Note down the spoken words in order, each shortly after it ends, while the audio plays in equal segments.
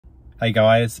Hey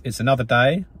guys, it's another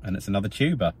day and it's another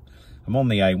tuber. I'm on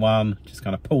the A1, just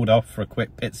kind of pulled off for a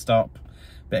quick pit stop,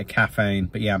 bit of caffeine,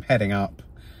 but yeah, I'm heading up.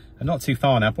 And not too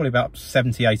far now, probably about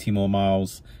 70, 80 more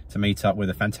miles to meet up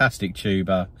with a fantastic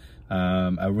tuber.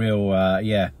 A real,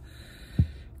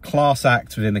 class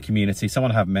act within the community,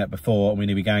 someone I haven't met before. And we're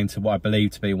going to be going to what I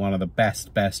believe to be one of the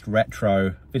best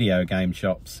retro video game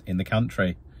shops in the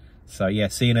country. So yeah,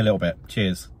 see you in a little bit.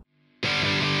 Cheers.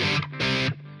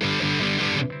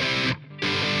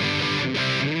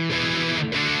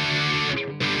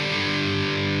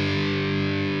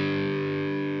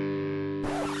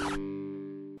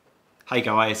 Hey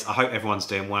guys, I hope everyone's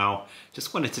doing well.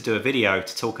 Just wanted to do a video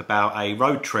to talk about a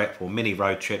road trip or mini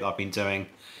road trip I've been doing.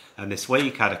 And this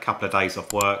week I had a couple of days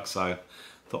off work, so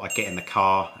thought I'd get in the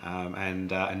car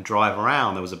and drive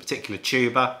around. There was a particular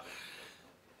tuber,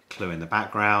 clue in the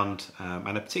background,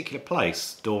 and a particular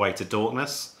place, Doorway to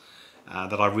Dorkness,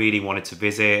 that I really wanted to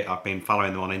visit. I've been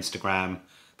following them on Instagram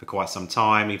for quite some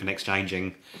time, even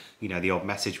exchanging, you know, the odd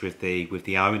message with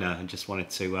the owner, and just wanted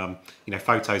to, you know,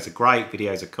 photos are great,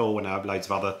 videos are cool, and I have loads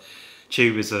of other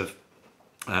tubers have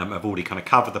already kind of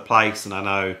covered the place, and I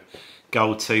know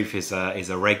Goldtooth is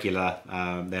a regular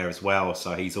there as well,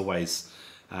 so he's always,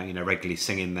 you know, regularly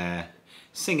singing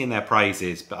their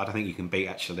praises. But I don't think you can beat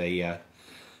actually, you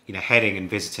know, heading and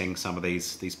visiting some of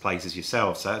these places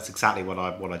yourself. So that's exactly what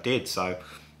I did. So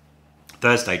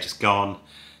Thursday just gone.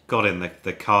 Got in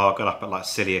the car, got up at like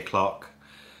silly o'clock,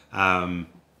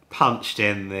 punched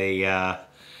in the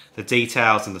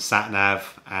details and the sat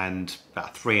nav, and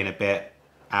about 3 and a bit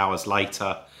hours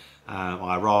later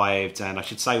I arrived. And I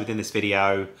should say within this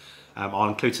video I'll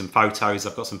include some photos.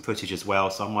 I've got some footage as well,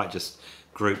 so I might just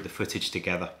group the footage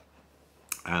together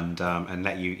and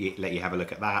let you have a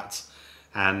look at that.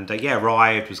 And yeah,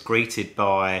 arrived, was greeted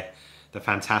by the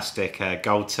fantastic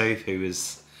Goldtooth,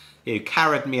 who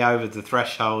carried me over the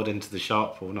threshold into the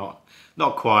shop, or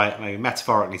not quite, maybe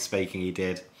metaphorically speaking, he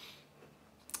did.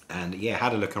 And yeah,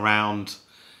 had a look around.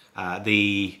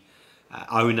 The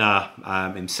owner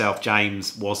himself,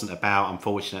 James, wasn't about,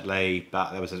 unfortunately,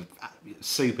 but there was a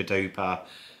super duper,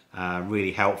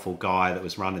 really helpful guy that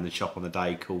was running the shop on the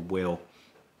day called Will.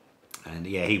 And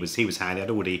yeah, he was handy.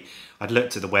 I'd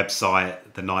looked at the website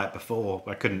the night before.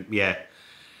 I couldn't,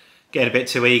 getting a bit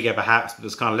too eager perhaps, but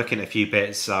was kind of looking at a few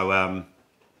bits, so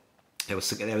there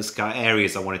was kind of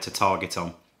areas I wanted to target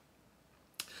on.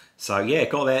 So yeah,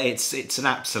 got there. It's an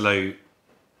absolute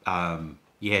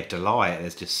delight.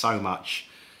 There's just so much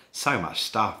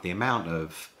stuff. The amount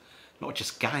of not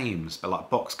just games, but like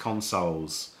box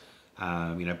consoles,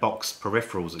 you know, box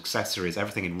peripherals, accessories,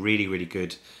 everything in really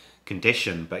good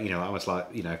condition. But you know, I was like,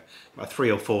 you know, about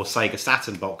 3 or 4 Sega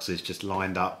Saturn boxes just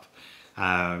lined up,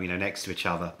 you know, next to each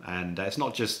other. And it's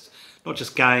not just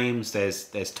games.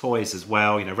 There's toys as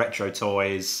well. You know, retro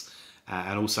toys,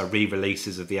 and also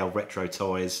re-releases of the old retro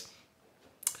toys.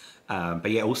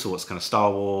 But yeah, all sorts, kind of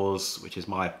Star Wars, which is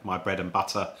my bread and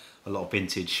butter. A lot of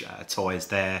vintage toys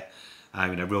there.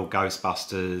 You know, real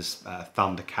Ghostbusters,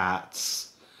 Thundercats,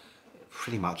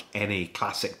 pretty much any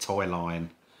classic toy line.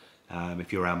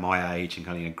 If you're around my age and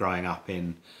kind of, you know, growing up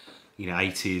in, you know,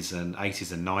 80s and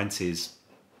 90s,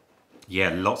 yeah,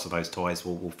 lots of those toys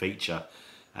will feature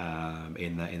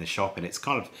in the shop. And it's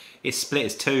split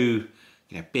as 2,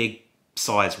 you know, big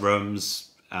size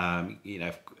rooms, you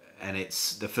know, and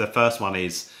it's the first one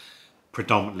is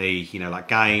predominantly, you know, like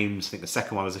games. I think the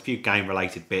second one was a few game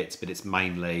related bits, but it's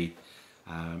mainly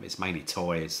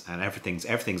toys, and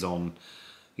everything's on,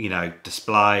 you know,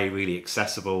 display, really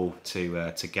accessible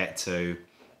to get to.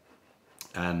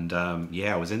 And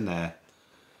yeah, I was in there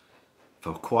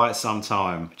for quite some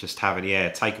time, just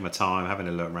taking my time, having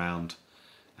a look around,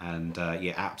 and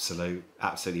yeah,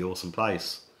 absolutely awesome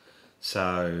place.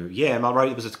 So yeah,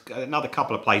 there was another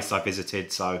couple of places I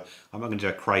visited, so I'm not going to do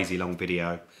a crazy long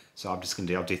video. So I'll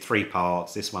do 3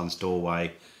 parts. This one's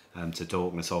Doorway to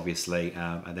Dorkness, obviously,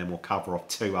 and then we'll cover off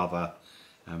 2 other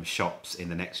shops in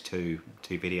the next two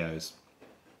videos.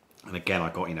 And again, I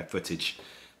got, you know, footage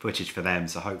for them,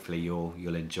 so hopefully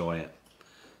you'll enjoy it.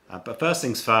 But first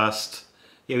things first,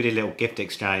 yeah, we did a little gift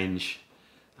exchange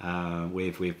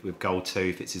with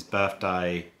Goldtooth. It's his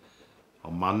birthday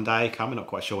on Monday coming. Not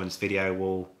quite sure when this video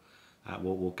will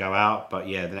go out, but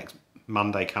yeah, the next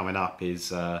Monday coming up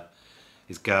is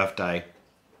his Gerf day.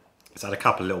 So I had a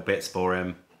couple of little bits for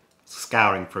him,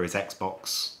 scouring through his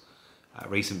Xbox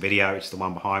recent video, which is the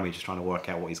one behind me, just trying to work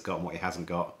out what he's got and what he hasn't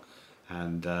got.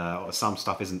 And some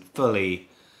stuff isn't fully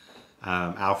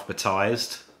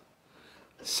alphabetized,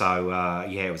 so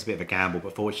yeah, it was a bit of a gamble,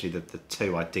 but fortunately the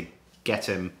 2 I did get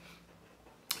him,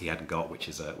 he hadn't got, which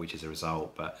is a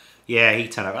result. But yeah, he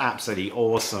turned out absolutely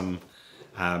awesome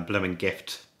blooming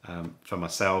gift for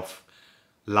myself.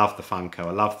 Love the Funko.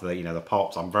 I love the the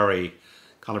pops. I'm very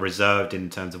kind of reserved in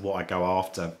terms of what I go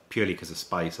after purely because of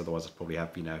space. Otherwise, I'd probably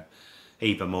have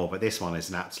even more. But this one is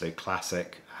an absolute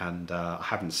classic, and I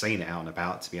haven't seen it out and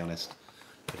about, to be honest.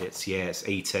 But it's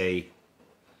E.T.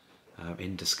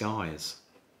 In disguise.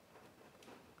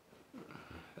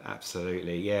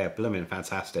 Absolutely, yeah, blooming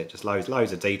fantastic. Just loads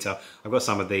of detail. I've got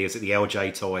some of these at the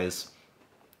LJ Toys.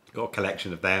 Got a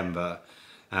collection of them, but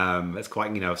it's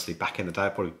quite obviously back in the day,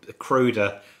 probably a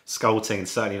cruder sculpting and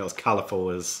certainly not as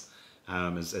colourful as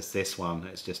this one.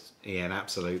 It's just an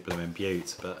absolute blooming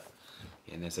beaut. But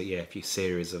and there's a few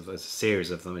series of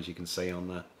them, as you can see on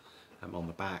the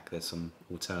back. There's some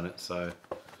alternates. So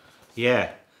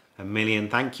yeah, a million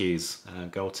thank yous,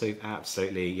 Goldtooth.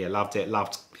 Absolutely, loved it.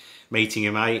 Loved meeting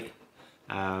you, mate.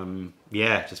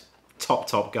 Just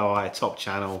top guy, top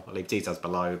channel. I'll leave details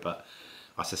below, but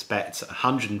I suspect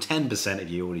 110% of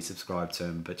you already subscribed to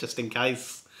him. But just in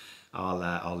case,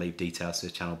 I'll leave details to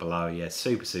his channel below. Yeah,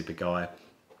 super guy.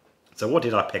 So what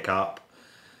did I pick up?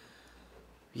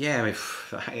 Yeah,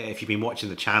 if you've been watching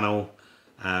the channel,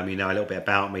 you know a little bit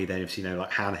about me. Then if you know,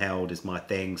 like, handheld is my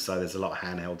thing, so there's a lot of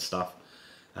handheld stuff.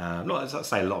 Not I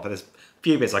say a lot, but there's a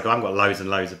few bits. Like, I haven't got loads and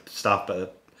loads of stuff, but the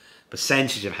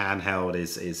percentage of handheld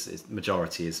is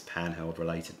majority is handheld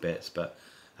related bits. But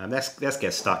let's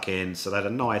get stuck in. So they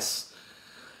had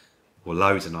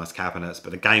loads of nice cabinets,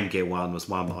 but the Game Gear one was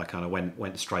one that I kind of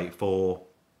went straight for.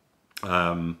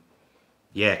 A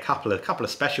couple of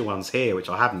special ones here which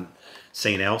I haven't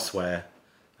seen elsewhere.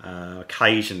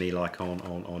 Occasionally, like on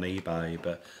eBay,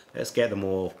 but let's get the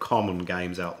more common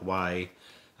games out the way.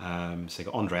 So you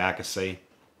got Andre Agassi,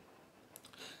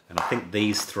 and I think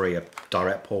these three are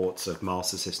direct ports of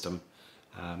Master System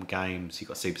games. You've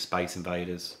got Super Space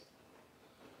Invaders.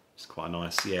 It's quite a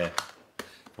nice, everyone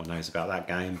knows about that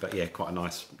game, but quite a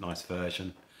nice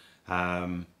version.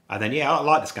 And then I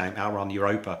like this game, Outrun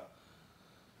Europa.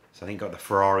 So I think got the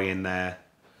Ferrari in there,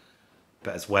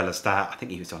 but as well as that, I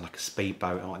think he was on like a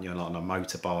speedboat, aren't you, and on a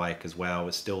motorbike as well.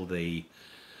 It's still the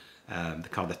kind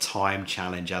of the time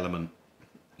challenge element,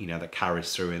 that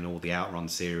carries through in all the Outrun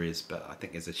series. But I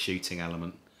think there's a shooting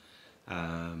element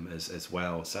as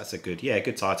well. So that's a good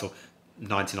title.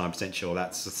 99% sure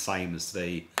that's the same as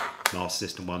the Master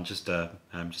System one. Just a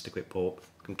quick port.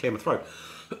 I can clear my throat.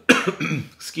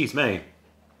 Excuse me.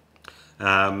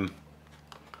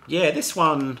 This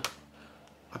one,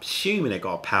 I'm assuming it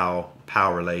got a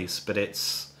power release, but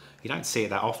you don't see it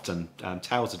that often.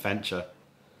 Tails Adventure,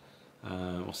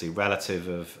 obviously relative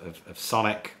of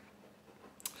Sonic.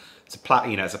 It's a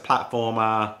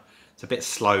platformer. It's a bit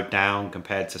slowed down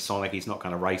compared to Sonic. He's not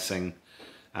kind of racing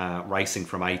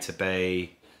from A to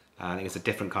B. I think it's a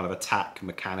different kind of attack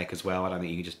mechanic as well. I don't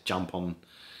think you can just jump on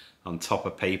top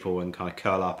of people and kind of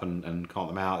curl up and count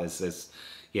them out. There's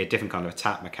different kind of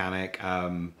attack mechanic.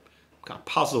 Kind of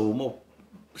puzzle,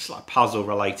 it's like puzzle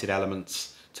related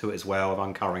elements to it as well, of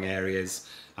uncovering areas,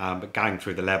 but going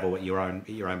through the level at your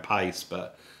own pace.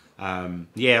 But only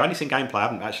seen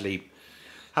gameplay.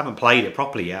 I haven't played it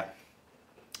properly yet,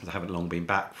 because I haven't long been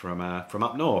back from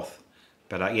up north.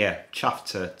 But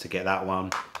chuffed to get that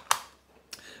one.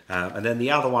 And then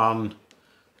the other one,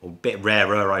 a bit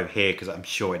rarer over here because I'm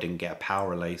sure it didn't get a power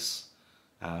release,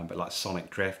 but like Sonic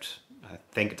Drift. I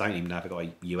don't even know if it got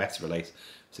a US release.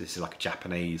 So this is like a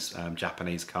Japanese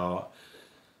kart.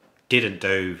 Didn't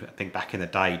do, I think back in the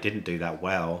day, didn't do that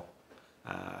well.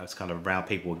 It's kind of around,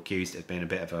 people accused it of being a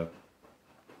bit of a,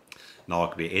 and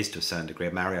arguably it is to a certain degree,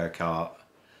 a Mario Kart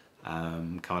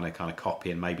kind of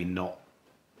copy, and maybe not,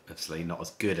 obviously not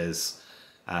as good as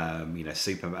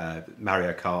Super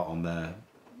Mario Kart on the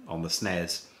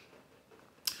SNES.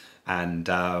 And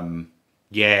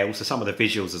also some of the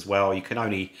visuals as well. You can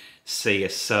only see a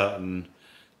certain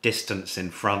distance in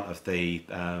front of the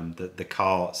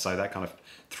kart, so that kind of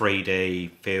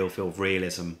 3D feel of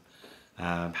realism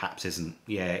perhaps isn't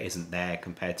there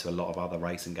compared to a lot of other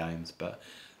racing games. But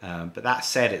that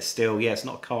said, it's still it's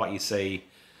not a kart you see.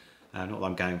 Not that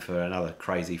I'm going for another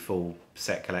crazy full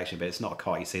set collection, but it's not a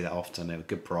kart you see that often at a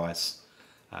good price.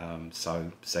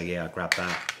 So I grabbed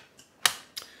that.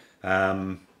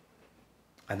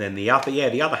 And then the other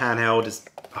handheld is,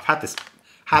 I've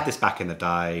had this back in the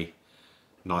day,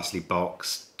 nicely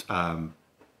boxed.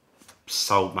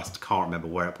 Sold, can't remember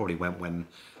where it probably went when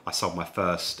I sold my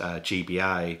first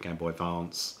GBA, Game Boy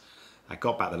Advance. I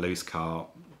got back the loose cart.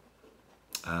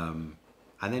 And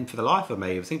then for the life of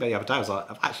me, I was thinking about the other day, I was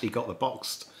like, I've actually got the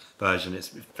boxed version. It's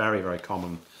very, very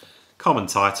common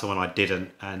title, and I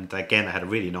didn't. And again, I had a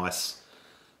really nice,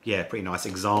 pretty nice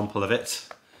example of it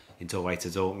in Doorway to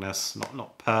Dorkness.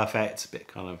 Not perfect, a bit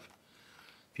kind of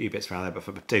few bits around there, but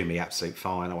for do me absolute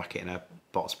fine. I whack it in a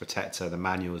box protector. The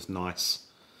manual is nice.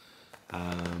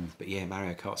 But yeah,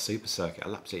 Mario Kart Super Circuit.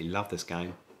 I absolutely love this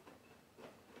game.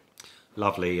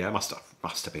 Lovely. Must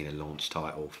have been a launch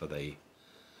title for the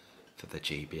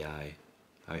GBA.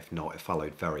 If not, it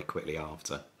followed very quickly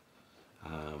after.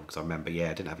 Because I remember,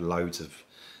 yeah, I didn't have loads of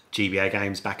GBA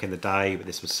games back in the day, but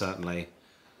this was certainly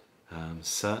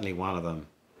one of them.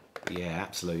 But yeah,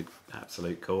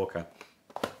 absolute corker.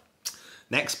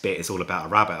 Next bit is all about a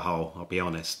rabbit hole, I'll be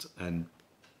honest, and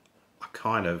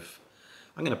I'm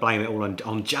going to blame it all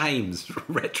on James,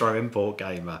 Retro Import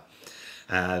Gamer.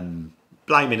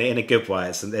 Blaming it in a good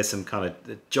way. There's some kind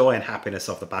of joy and happiness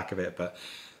off the back of it, but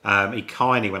he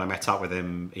kindly, when I met up with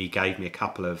him, he gave me a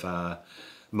couple of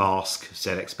Mask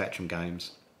ZX Spectrum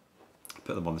games.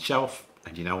 Put them on the shelf,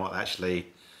 and you know what, actually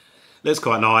looks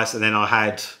quite nice. And then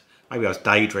maybe I was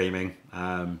daydreaming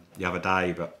the other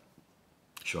day, but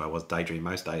sure I was daydreaming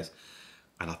most days,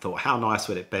 and I thought, how nice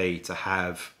would it be to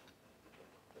have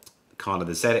kind of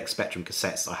the ZX Spectrum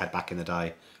cassettes I had back in the day.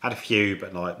 I had a few,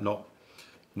 but like not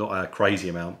a crazy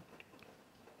amount.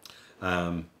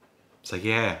 So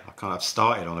yeah, I kind of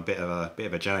started on a bit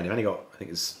of a journey. I've only got, I think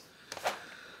it's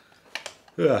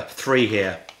 3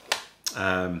 here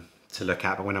to look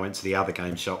at, but when I went to the other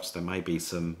game shops, there may be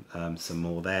some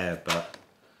more there. But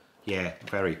yeah,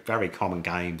 very, very common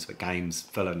games, but games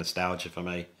full of nostalgia for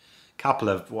me. Couple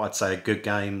of what I'd say good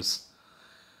games.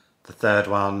 The third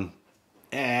one,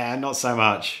 not so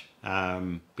much.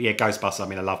 But yeah, Ghostbusters, I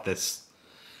mean, I love this.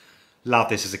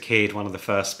 Loved this as a kid. One of the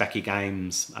first specky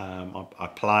games I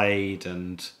played,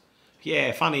 and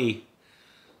yeah, funny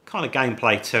kind of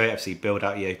gameplay to it. Obviously,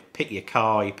 you pick your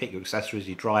car, you pick your accessories,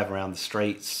 you drive around the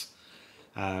streets.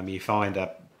 You find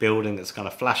a building that's kind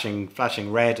of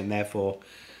flashing red, and therefore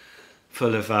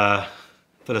full of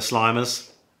slimers,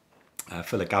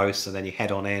 full of ghosts, and then you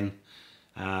head on in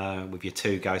with your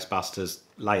 2 Ghostbusters,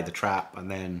 lay the trap, and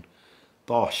then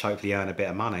bosh, hopefully earn a bit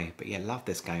of money. But yeah, loved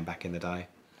this game back in the day.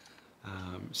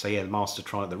 So yeah, the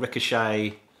Mastertronic, the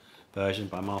Ricochet version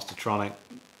by Mastertronic.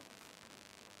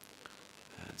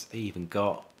 It's even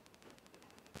got,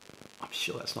 I'm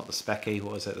sure that's not the Specky,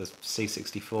 what was it, the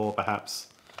C64 perhaps?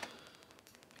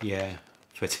 Yeah,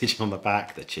 footage on the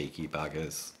back, the cheeky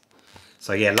buggers.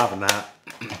 So yeah, loving that.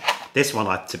 This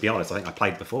one, to be honest, I think I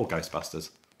played before Ghostbusters.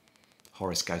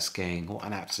 Horace Goes Skiing, what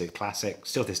an absolute classic.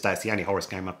 Still to this day, it's the only Horace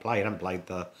game I've played. I haven't played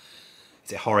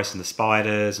is it Horace and the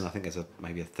Spiders? And I think there's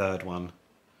maybe a third one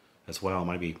as well.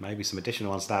 Maybe some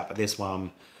additional ones to that. But this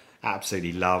one,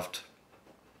 absolutely loved.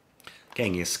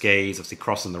 Getting your skis, obviously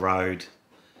crossing the road.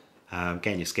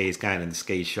 Getting your skis, going in the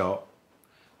ski shop.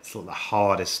 It's sort of the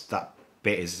hardest, that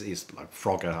bit is like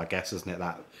Frogger, I guess, isn't it?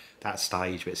 That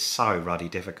stage, but it's so ruddy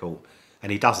difficult.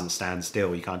 And he doesn't stand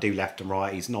still. You can't do left and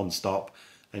right. He's non-stop.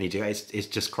 And it's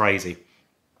just crazy.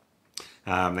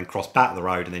 Then cross back the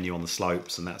road, and then you're on the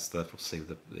slopes, and that's obviously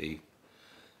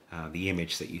the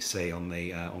image that you see on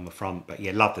the front. But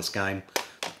yeah, love this game.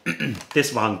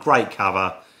 This one, great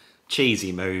cover,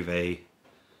 cheesy movie,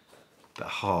 but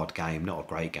hard game, not a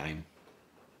great game.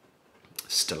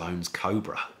 Stallone's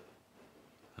Cobra,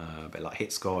 a bit like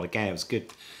Hit Squad again. It was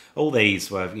good. All these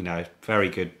were, very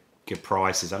good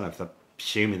prices. I don't know if they're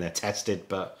assuming they're tested,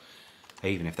 but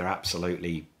even if they're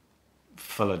absolutely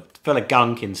full of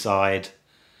gunk inside,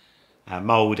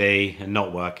 mouldy and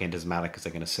not working, doesn't matter because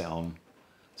they're going to sit on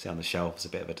the shelf as a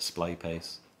bit of a display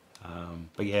piece.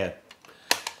 But yeah,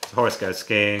 so Horace Goes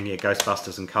Skiing, yeah,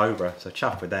 Ghostbusters and Cobra, so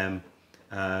chuffed with them.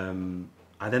 And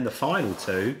then the final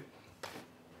 2,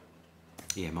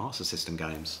 yeah, Master System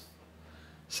games.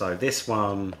 So this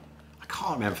one, I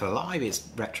can't remember for the life, it's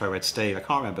Retro Red Steve, I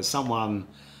can't remember, but someone,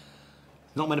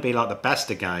 not meant to be like the best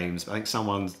of games, but I think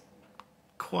someone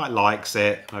quite likes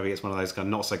it. Maybe it's one of those kind of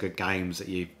not so good games that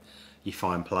you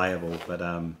find playable, but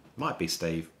might be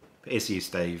Steve. If it is you,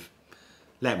 Steve,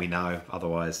 let me know.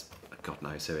 Otherwise, God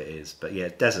knows who it is. But yeah,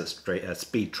 Desert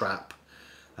Speed Trap,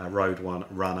 Road One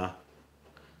Runner.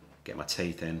 Get my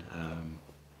teeth in,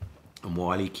 and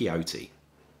Wile E. Coyote.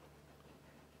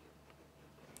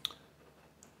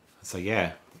 So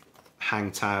yeah,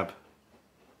 Hang Tab.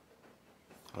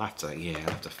 I'll have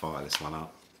to fire this one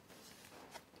up.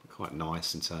 Quite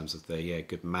nice in terms of the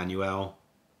good manual.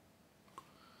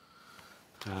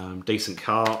 Decent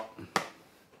cart.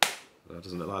 That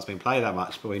doesn't look like it's been played that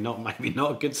much, but maybe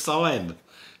not a good sign.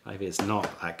 Maybe it's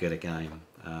not that good a game.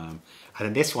 And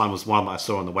then this one was one that I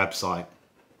saw on the website,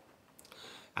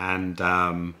 and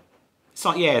it's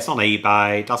on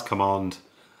eBay. It does command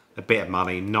a bit of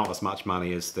money, not as much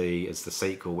money as the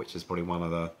sequel, which is probably one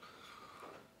of the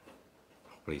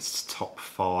probably top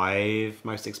 5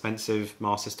 most expensive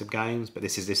Master System games, but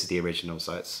this is the original,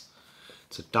 so it's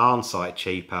a darn sight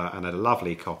cheaper and a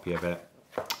lovely copy of it.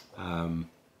 And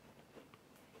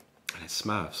it's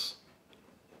Smurfs.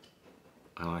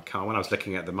 And when I was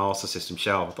looking at the Master System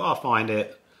shelf, I thought I'll find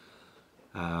it.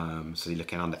 So you're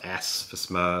looking under S for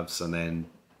Smurfs and then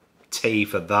T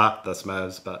for the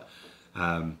Smurfs, but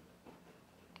I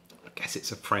guess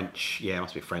it's a French, yeah, it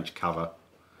must be a French cover.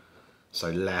 So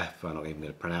left, I'm not even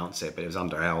going to pronounce it, but it was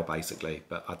under L basically.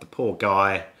 But the poor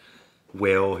guy,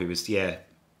 Will, who was, yeah,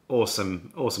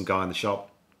 awesome guy in the shop,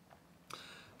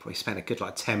 probably spent a good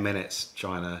like 10 minutes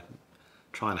trying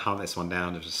and hunt this one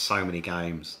down. There's just so many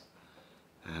games.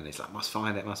 And he's like, must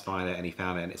find it, and he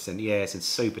found it, and it's in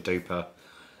super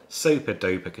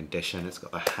duper condition. It's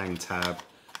got the hang tab.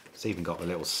 It's even got the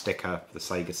little sticker, the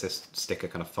Sega sticker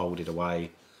kind of folded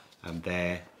away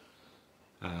there.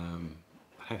 I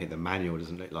don't think the manual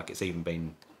doesn't look like it's even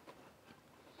been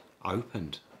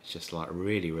opened. It's just like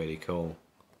really cool.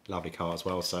 Lovely car as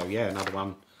well. So yeah, another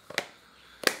one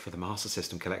for the Master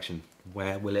System collection.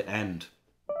 Where will it end?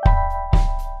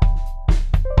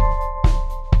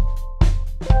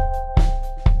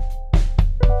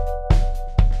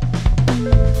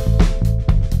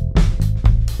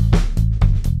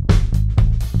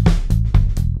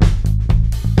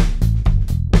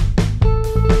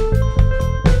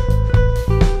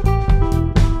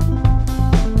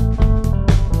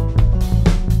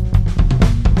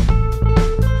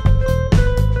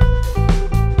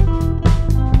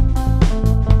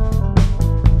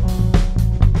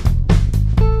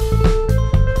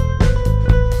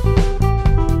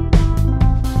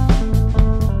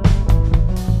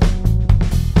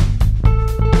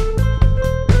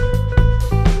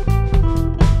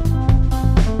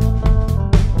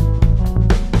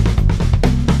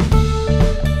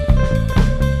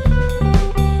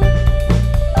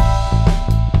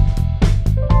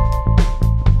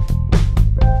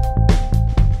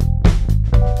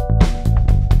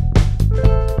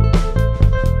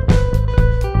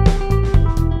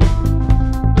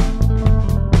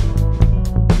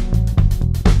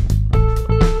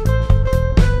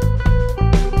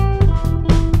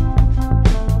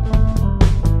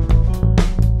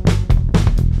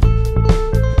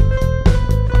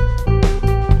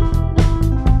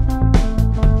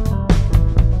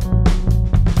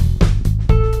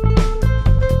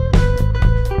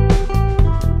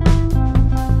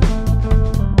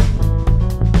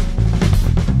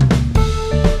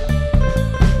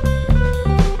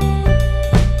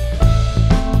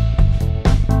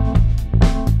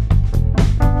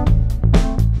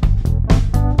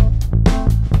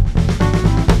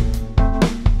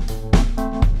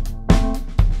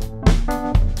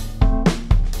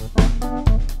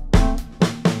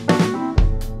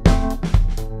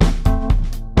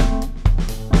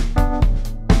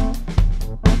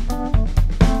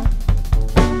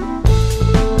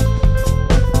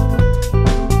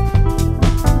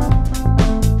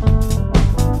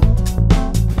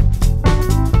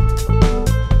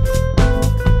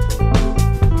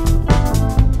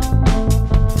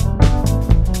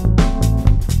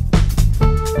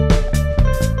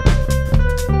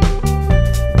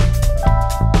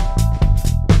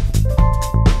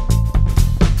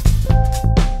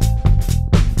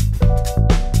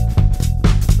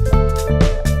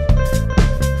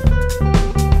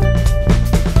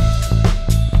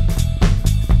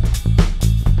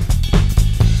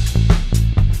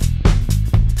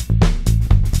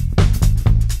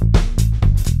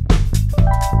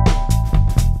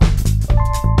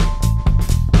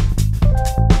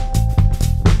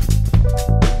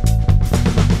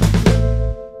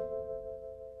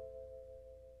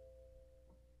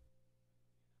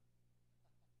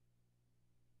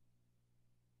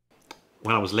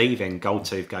 When I was leaving,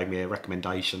 Goldtooth gave me a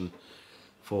recommendation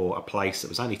for a place that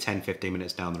was only 10-15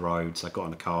 minutes down the road, so I got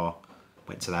in the car,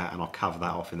 went to that, and I'll cover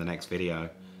that off in the next video.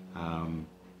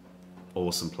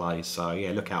 Awesome place, so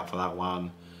yeah, look out for that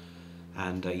one.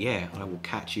 And yeah, I will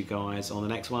catch you guys on the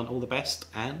next one. All the best,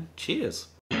 and cheers.